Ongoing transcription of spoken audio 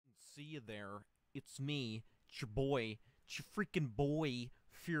see you there. It's me. It's your boy. It's your freaking boy,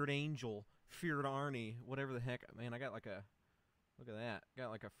 Feared Angel, Feared Arnie, whatever the heck. Man, I got like a... Look at that.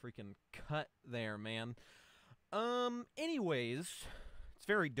 Got like a freaking cut there, man. Anyways, it's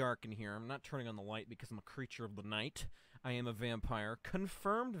very dark in here. I'm not turning on the light because I'm a creature of the night. I am a vampire.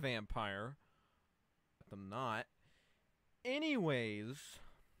 Confirmed vampire. But I'm not. Anyways...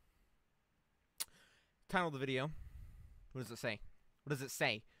 Title of the video. What does it say? What does it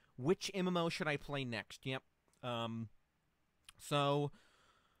say? Which MMO should I play next? Yep. Coming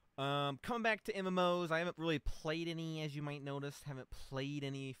back to MMOs, I haven't really played any, as you might notice. Haven't played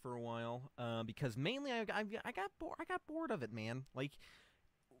any for a while, because mainly I got bored of it, man. Like,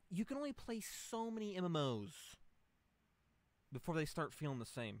 you can only play so many MMOs before they start feeling the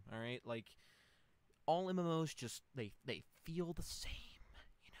same. All right, like all MMOs just they feel the same.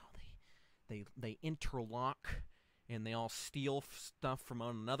 You know, they interlock. And they all steal stuff from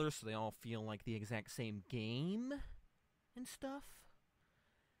one another, so they all feel like the exact same game and stuff.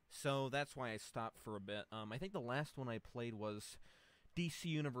 So that's why I stopped for a bit. I think the last one I played was DC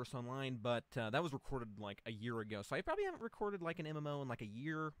Universe Online, but that was recorded like a year ago. So I probably haven't recorded like an MMO in like a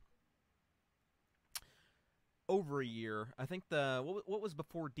year. Over a year. I think what was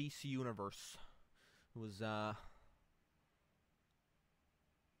before DC Universe? It was I'm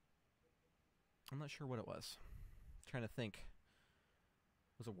not sure what it was. Trying to think.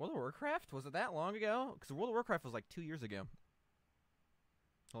 Was it World of Warcraft? Was it that long ago? Because World of Warcraft was like 2 years ago.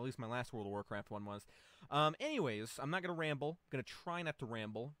 Well, at least my last World of Warcraft one was. Anyways, I'm not gonna ramble. I'm gonna try not to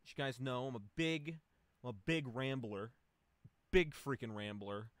ramble. As you guys know, I'm a big rambler, big freaking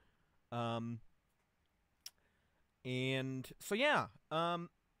rambler. And so yeah.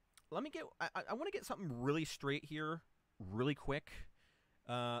 Let me get. I want to get something really straight here, really quick.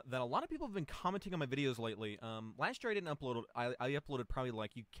 That a lot of people have been commenting on my videos lately. Last year I didn't upload. I uploaded probably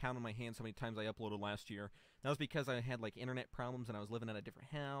like, you count on my hands how many times I uploaded last year. That was because I had like internet problems and I was living at a different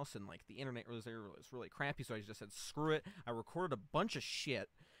house and like the internet was really crappy, so I just said screw it. I recorded a bunch of shit.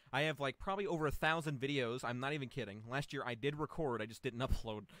 I have like probably over 1,000 videos. I'm not even kidding. Last year I did record, I just didn't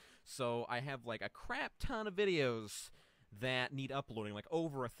upload. So I have like a crap ton of videos that need uploading, like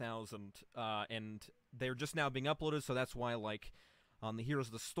over 1,000, and they're just now being uploaded, so that's why like the Heroes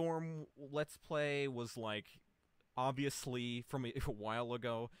of the Storm Let's Play was, like, obviously from a while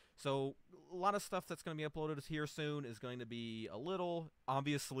ago. So, a lot of stuff that's going to be uploaded here soon is going to be a little,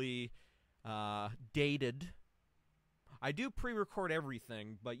 obviously, dated. I do pre-record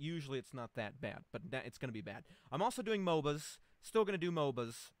everything, but usually it's not that bad. But it's going to be bad. I'm also doing MOBAs. Still going to do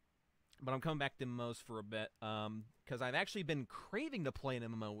MOBAs. But I'm coming back to MMOs for a bit. Because I've actually been craving to play an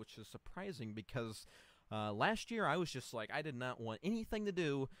MMO, which is surprising because... last year, I was just like, I did not want anything to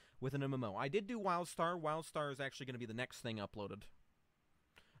do with an MMO. I did do WildStar. WildStar is actually going to be the next thing uploaded.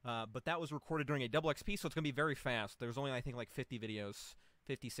 But that was recorded during a double XP, so it's going to be very fast. There's only, I think, like 50 videos,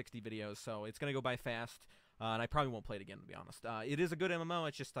 50, 60 videos, so it's going to go by fast. And I probably won't play it again, to be honest. It is a good MMO,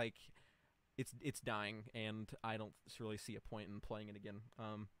 it's just like, it's dying, and I don't really see a point in playing it again.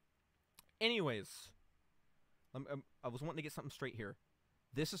 Anyways, I was wanting to get something straight here.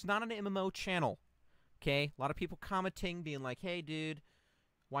 This is not an MMO channel. Okay, a lot of people commenting, being like, hey, dude,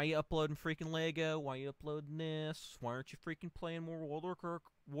 why you uploading freaking Lego? Why you uploading this? Why aren't you freaking playing more World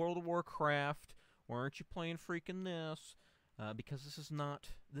of Warcraft? Why aren't you playing freaking this? Because this is not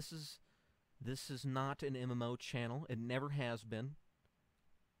an MMO channel. It never has been.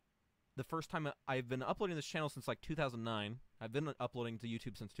 The first time I've been uploading this channel since like 2009. I've been uploading to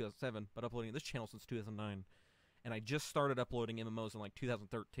YouTube since 2007, but uploading this channel since 2009. And I just started uploading MMOs in like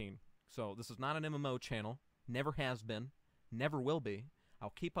 2013. So, this is not an MMO channel. Never has been. Never will be.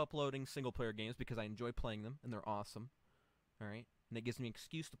 I'll keep uploading single-player games because I enjoy playing them, and they're awesome. Alright? And it gives me an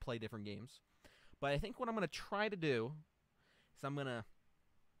excuse to play different games. But I think what I'm going to try to do is I'm going to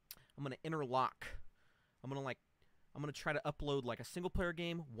interlock. I'm going to try to upload like a single-player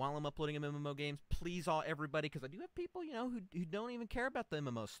game while I'm uploading MMO games. Please, everybody, because I do have people, you know, who don't even care about the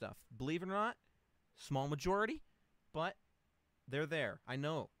MMO stuff. Believe it or not, small majority, but... they're there. I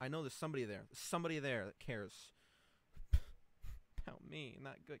know there's somebody there. There's somebody there that cares about me.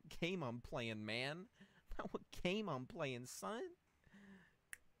 Not good game I'm playing, man. Not what game I'm playing, son.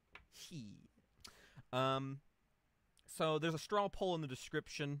 So there's a straw poll in the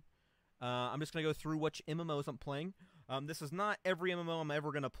description. I'm just going to go through which MMOs I'm playing. This is not every MMO I'm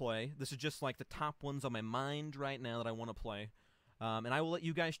ever going to play. This is just like the top ones on my mind right now that I want to play. And I will let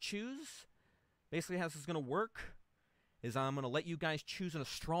you guys choose. Basically how this is going to work is I'm going to let you guys choose in a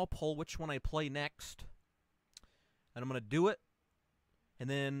straw poll which one I play next. And I'm going to do it. And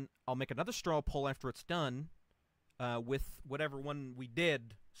then I'll make another straw poll after it's done with whatever one we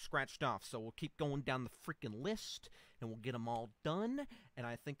did scratched off. So we'll keep going down the freaking list, and we'll get them all done, and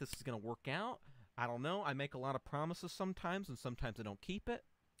I think this is going to work out. I don't know. I make a lot of promises sometimes, and sometimes I don't keep it.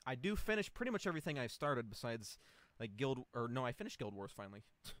 I do finish pretty much everything I started besides, like, I finished Guild Wars finally.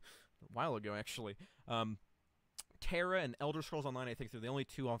 A while ago, actually. Terra and Elder Scrolls Online, I think they're the only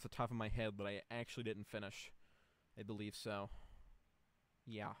two off the top of my head that I actually didn't finish. I believe so.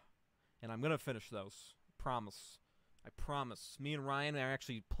 Yeah. And I'm going to finish those. Promise. I promise. Me and Ryan are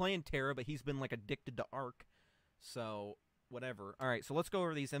actually playing Terra, but he's been, like, addicted to Ark. So, whatever. Alright, so let's go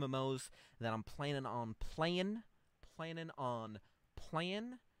over these MMOs that I'm planning on playing.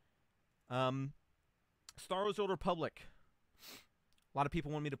 Star Wars Old Republic. A lot of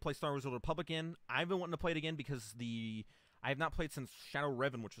people want me to play Star Wars Old Republic again. I've been wanting to play it again because I have not played since Shadow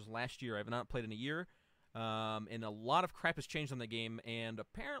Revan, which was last year. I have not played in a year. And a lot of crap has changed on the game, and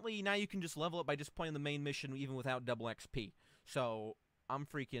apparently now you can just level up by just playing the main mission even without double XP. So, I'm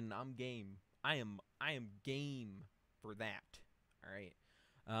game. I am game for that. Alright.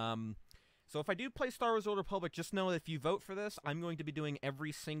 So if I do play Star Wars Old Republic, just know that if you vote for this, I'm going to be doing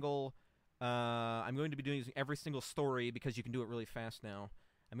every single story, because you can do it really fast now.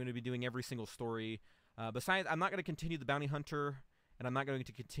 I'm going to be doing every single story. Besides, I'm not going to continue the Bounty Hunter, and I'm not going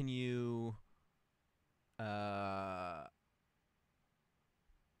to continue... I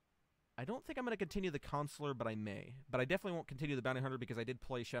don't think I'm going to continue the Consular, but I may. But I definitely won't continue the Bounty Hunter because I did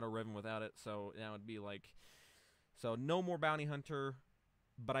play Shadow Revan without it, so that would be like... So, no more Bounty Hunter,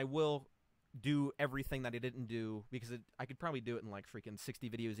 but I will do everything that I didn't do, because I could probably do it in like freaking 60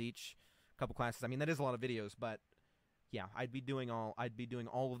 videos each, couple classes. I mean, that is a lot of videos, but yeah, I'd be doing all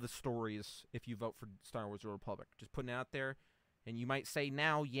of the stories if you vote for Star Wars Old Republic. Just putting it out there, and you might say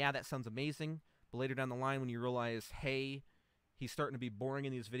now, yeah, that sounds amazing, but later down the line when you realize, hey, he's starting to be boring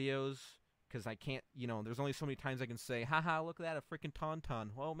in these videos, because I can't, there's only so many times I can say, haha, look at that, a freaking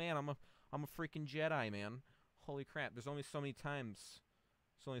Tauntaun. Well, man, I'm a freaking Jedi, man. Holy crap, there's only so many times.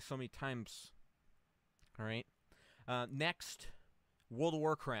 There's only so many times. Alright. Next, World of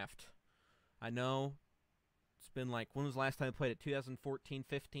Warcraft. I know it's been like, when was the last time I played it? 2014,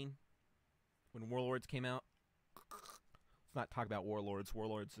 15? When Warlords came out? Let's not talk about Warlords.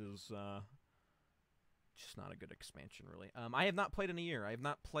 Warlords is just not a good expansion, really. I have not played in a year. I have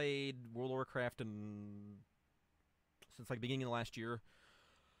not played World of Warcraft since like the beginning of the last year.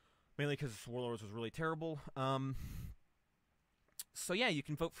 Mainly because Warlords was really terrible. So yeah, you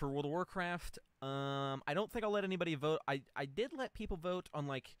can vote for World of Warcraft. I don't think I'll let anybody vote. I did let people vote on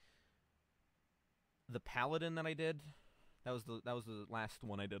like the Paladin that I did. That was the last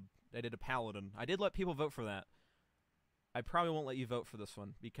one I did. I did a Paladin. I did let people vote for that. I probably won't let you vote for this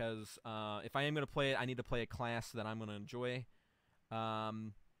one because if I am going to play it, I need to play a class that I'm going to enjoy. I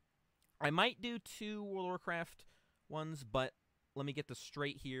might do 2 World of Warcraft ones, but let me get this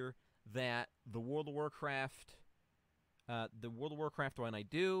straight here, that the World of Warcraft one I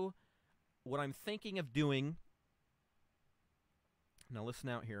do, what I'm thinking of doing, now listen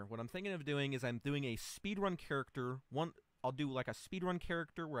out here, what I'm thinking of doing is I'm doing a speedrun character, I'll do like a speedrun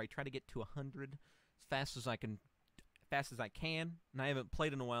character where I try to get to 100 as fast as I can, and I haven't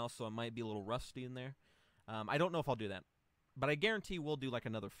played in a while, so I might be a little rusty in there. I don't know if I'll do that, but I guarantee we'll do like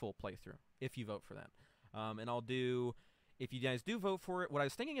another full playthrough, if you vote for that. And I'll do... If you guys do vote for it, what I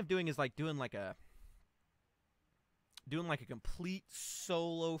was thinking of doing is like doing like a complete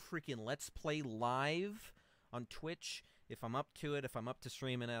solo freaking Let's Play live on Twitch. If I'm up to it, if I'm up to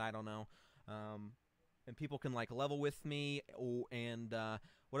streaming it, I don't know. And people can like level with me. And what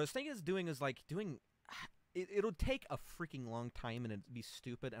I was thinking is doing it'll take a freaking long time and it'd be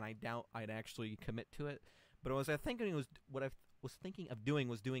stupid, and I doubt I'd actually commit to it. But what I was thinking of doing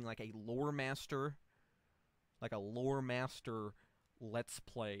was doing like a lore master. Like a lore master Let's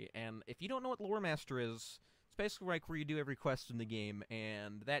Play. And if you don't know what lore master is, it's basically like where you do every quest in the game,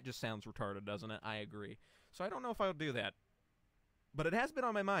 and that just sounds retarded, doesn't it? I agree. So I don't know if I'll do that. But it has been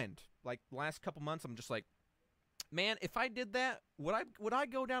on my mind. Like, the last couple months, I'm just like, man, if I did that, would I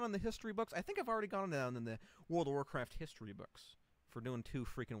go down in the history books? I think I've already gone down in the World of Warcraft history books for doing 2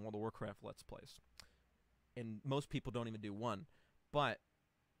 freaking World of Warcraft Let's Plays. And most people don't even do 1. But...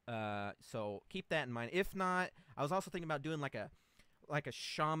 so keep that in mind. If not, I was also thinking about doing like a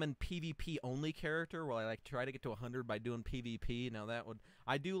shaman PvP only character where I like try to get to 100 by doing PvP. Now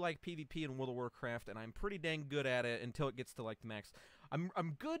I do like PvP in World of Warcraft, and I'm pretty dang good at it until it gets to like the max.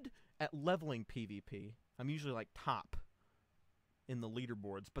 I'm good at leveling PvP. I'm usually like top in the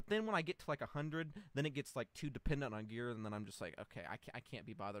leaderboards, but then when I get to like 100, then it gets like too dependent on gear, and then I'm just like, okay, I can't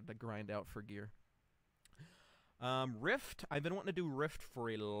be bothered to grind out for gear. Rift, I've been wanting to do Rift for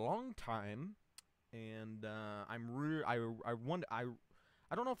a long time, and I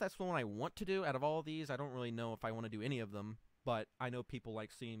I don't know if that's the one I want to do. Out of all of these, I don't really know if I want to do any of them. But I know people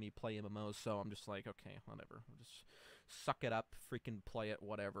like seeing me play MMOs, so I'm just like, okay, whatever. I'll just suck it up, freaking play it,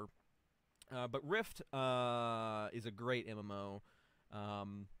 whatever. But Rift is a great MMO,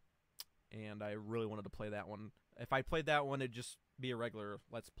 and I really wanted to play that one. If I played that one, it'd just be a regular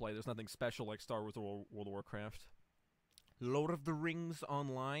Let's Play. There's nothing special like Star Wars or World of Warcraft. Lord of the Rings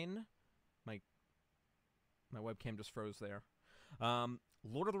Online. My webcam just froze there.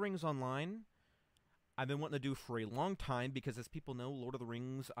 Lord of the Rings Online, I've been wanting to do for a long time because, as people know, Lord of the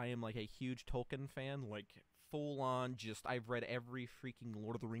Rings, I am like a huge Tolkien fan, like full on. I've read every freaking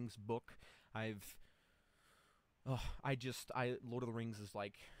Lord of the Rings book. Lord of the Rings is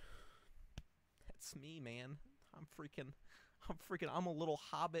like, that's me, man. I'm a little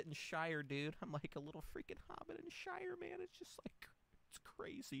hobbit in Shire, dude. I'm like a little freaking hobbit in Shire, man. It's just like, it's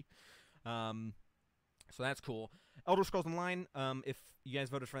crazy. So that's cool. Elder Scrolls Online, if you guys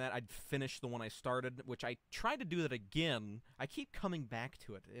voted for that, I'd finish the one I started, which I tried to do that again. I keep coming back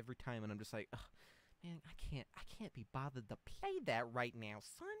to it every time, and I'm just like, ugh, man, I can't be bothered to play that right now,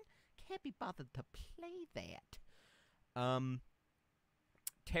 son. Can't be bothered to play that.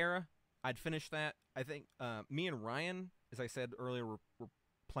 Terra, I'd finish that. I think me and Ryan, as I said earlier, were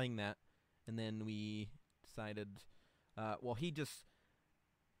playing that, and then we decided,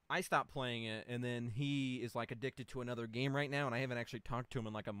 I stopped playing it, and then he is like addicted to another game right now, and I haven't actually talked to him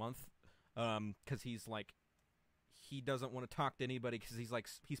in like a month, because he doesn't want to talk to anybody because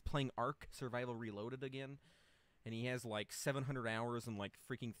he's playing Ark Survival Reloaded again, and he has like 700 hours in like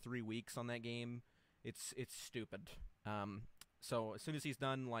freaking 3 weeks on that game. It's stupid. So as soon as he's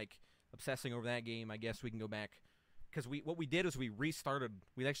done like obsessing over that game, I guess we can go back, because what we did is we restarted.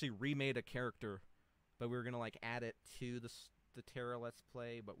 We actually remade a character, but we were gonna like add it to the Terra Let's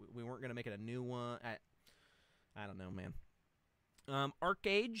Play, but we weren't gonna make it a new one. I don't know, man.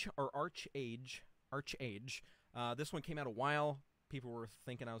 Archage. This one came out a while. People were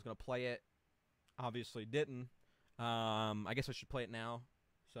thinking I was gonna play it. Obviously didn't. I guess I should play it now,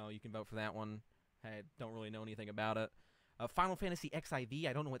 so you can vote for that one. I don't really know anything about it. Final Fantasy XIV.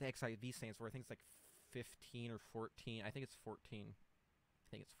 I don't know what the XIV stands for. I think it's like 15 or 14. I think it's 14.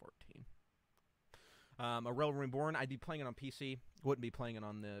 A Realm Reborn, I'd be playing it on PC. Wouldn't be playing it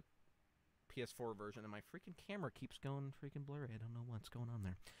on the PS4 version. And my freaking camera keeps going freaking blurry. I don't know what's going on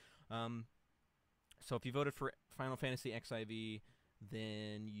there. So if you voted for Final Fantasy XIV,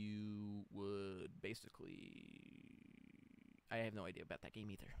 then you would basically... I have no idea about that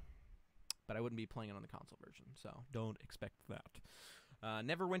game either. But I wouldn't be playing it on the console version, so don't expect that.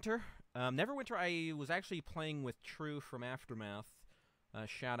 Neverwinter. Neverwinter I was actually playing with True from Aftermath.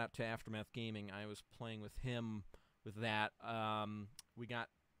 Shout out to Aftermath Gaming. I was playing with him with that. We got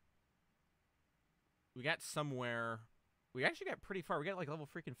somewhere. We actually got pretty far. We got like level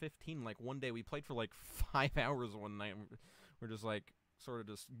freaking 15 like one day. We played for like 5 hours one night. We're just like sort of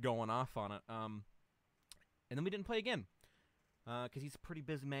just going off on it. And then we didn't play again. Because he's a pretty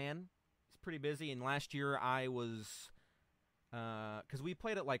busy man. He's pretty busy. And last year I was... Because we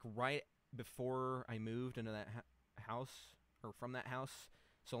played it like right before I moved into that house. Or from that house.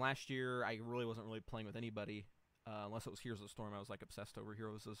 So last year, I really wasn't playing with anybody, unless it was Heroes of the Storm. I was like obsessed over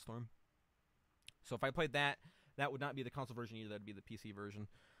Heroes of the Storm. So if I played that, that would not be the console version either. That would be the PC version.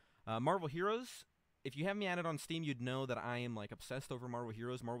 Marvel Heroes. If you have me added on Steam, you'd know that I am like obsessed over Marvel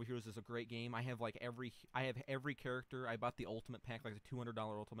Heroes. Marvel Heroes is a great game. I have like every character. I bought the Ultimate Pack, like the $200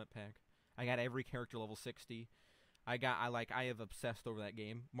 Ultimate Pack. I got every character level 60. I have obsessed over that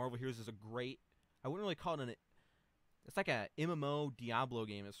game. Marvel Heroes is a great. I wouldn't really call it it's like a MMO Diablo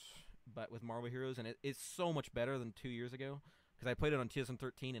game, but with Marvel Heroes, and it's so much better than 2 years ago, because I played it on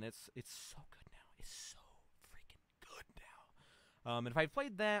 2013, and it's so good now. It's so freaking good now. And if I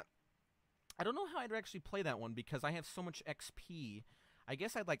played that, I don't know how I'd actually play that one, because I have so much XP. I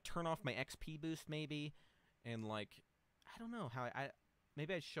guess I'd like turn off my XP boost maybe, and like, I don't know how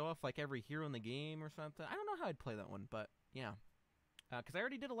maybe I'd show off like every hero in the game or something. I don't know how I'd play that one, but yeah, because I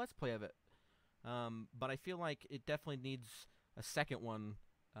already did a Let's Play of it. But I feel like it definitely needs a second one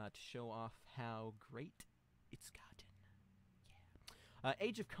to show off how great it's gotten. Yeah.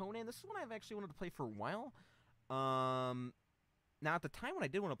 Age of Conan. This is one I've actually wanted to play for a while. Now, at the time when I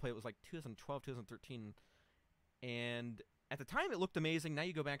did want to play, it was like 2012, 2013. And at the time, it looked amazing. Now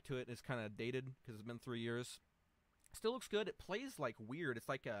you go back to it, and it's kind of dated because it's been 3 years. Still looks good. It plays like weird. It's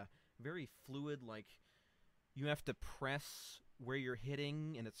like a very fluid, like you have to press where you're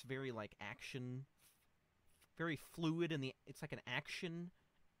hitting, and it's very like action, very fluid, and it's like an action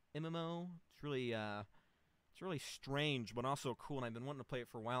MMO. It's really strange, but also cool, and I've been wanting to play it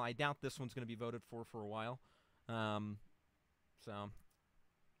for a while. I doubt this one's going to be voted for a while. So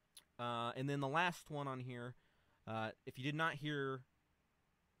And then the last one on here, if you did not hear...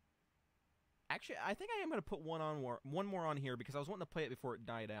 Actually, I think I am going to put one more on here because I was wanting to play it before it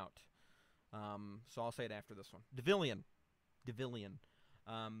died out. So I'll say it after this one. Devilian.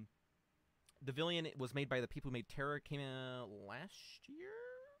 Devilian was made by the people who made Terra. It came out last year?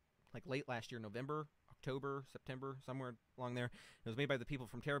 Like late last year, November, October, September, somewhere along there. It was made by the people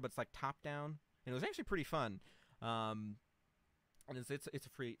from Terra, but it's like top-down. And it was actually pretty fun. And it's a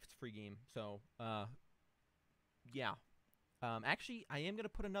free game. So, yeah. Actually, I am going to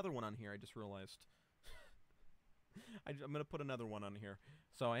put another one on here, I just realized. I'm going to put another one on here.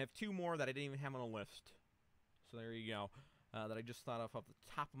 So I have two more that I didn't even have on a list. So there you go. That I just thought of off the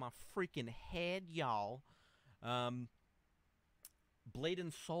top of my freaking head, y'all. Blade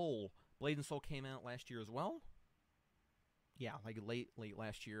and Soul. Blade and Soul came out last year as well. Yeah, like late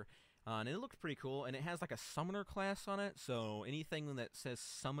last year. And it looked pretty cool. And it has like a summoner class on it. So anything that says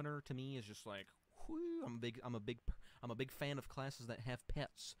summoner to me is just like, whoo, I'm a big fan of classes that have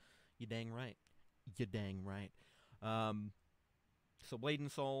pets. You dang right. You dang right. So Blade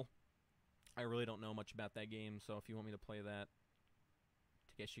and Soul, I really don't know much about that game, so if you want me to play that,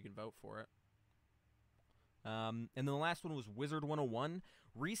 I guess you can vote for it. And then the last one was Wizard 101.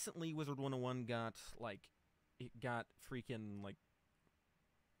 Recently, Wizard 101 got, like, it got freaking, like,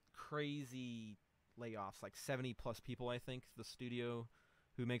 crazy layoffs. Like, 70-plus people, I think, the studio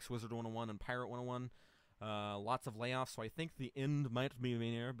who makes Wizard 101 and Pirate 101. Lots of layoffs, so I think the end might be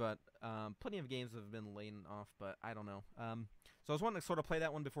near, but plenty of games have been laid off, but I don't know. So I was wanting to sort of play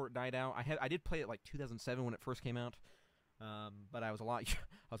that one before it died out. I did play it like 2007 when it first came out, but I was a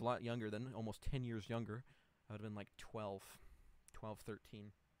lot younger then, almost 10 years younger. I would have been like 12,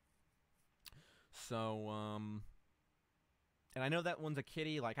 13. So, and I know that one's a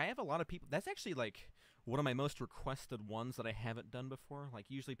kitty. Like, I have a lot of people. That's actually like one of my most requested ones that I haven't done before. Like,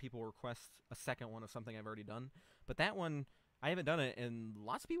 usually people request a second one of something I've already done. But that one, I haven't done it, and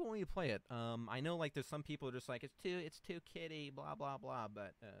lots of people want me to play it. I know, like, there's some people who are just like, it's too kitty, blah, blah, blah.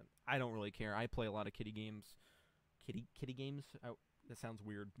 But I don't really care. I play a lot of kitty games. Kitty games? That sounds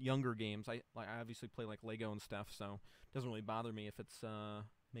weird. Younger games. I obviously play, like, Lego and stuff, so it doesn't really bother me if it's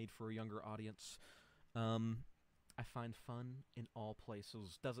made for a younger audience. I find fun in all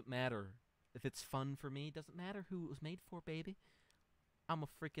places. Doesn't matter. If it's fun for me, doesn't matter who it was made for, baby. I'm a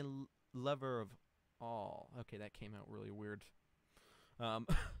freaking lover of all. Okay, that came out really weird. And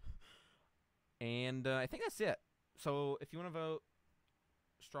I think that's it. So if you want to vote,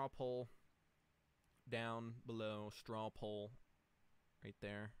 straw poll down below, straw poll right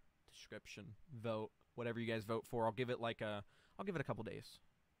there, description, vote, whatever you guys vote for. I'll give it like I'll give it a couple days.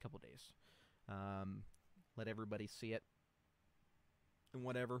 Let everybody see it and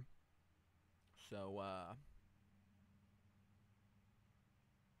whatever. So,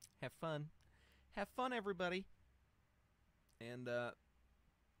 have fun. Have fun, everybody. And,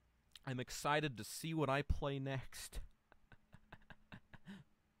 I'm excited to see what I play next.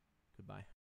 Goodbye.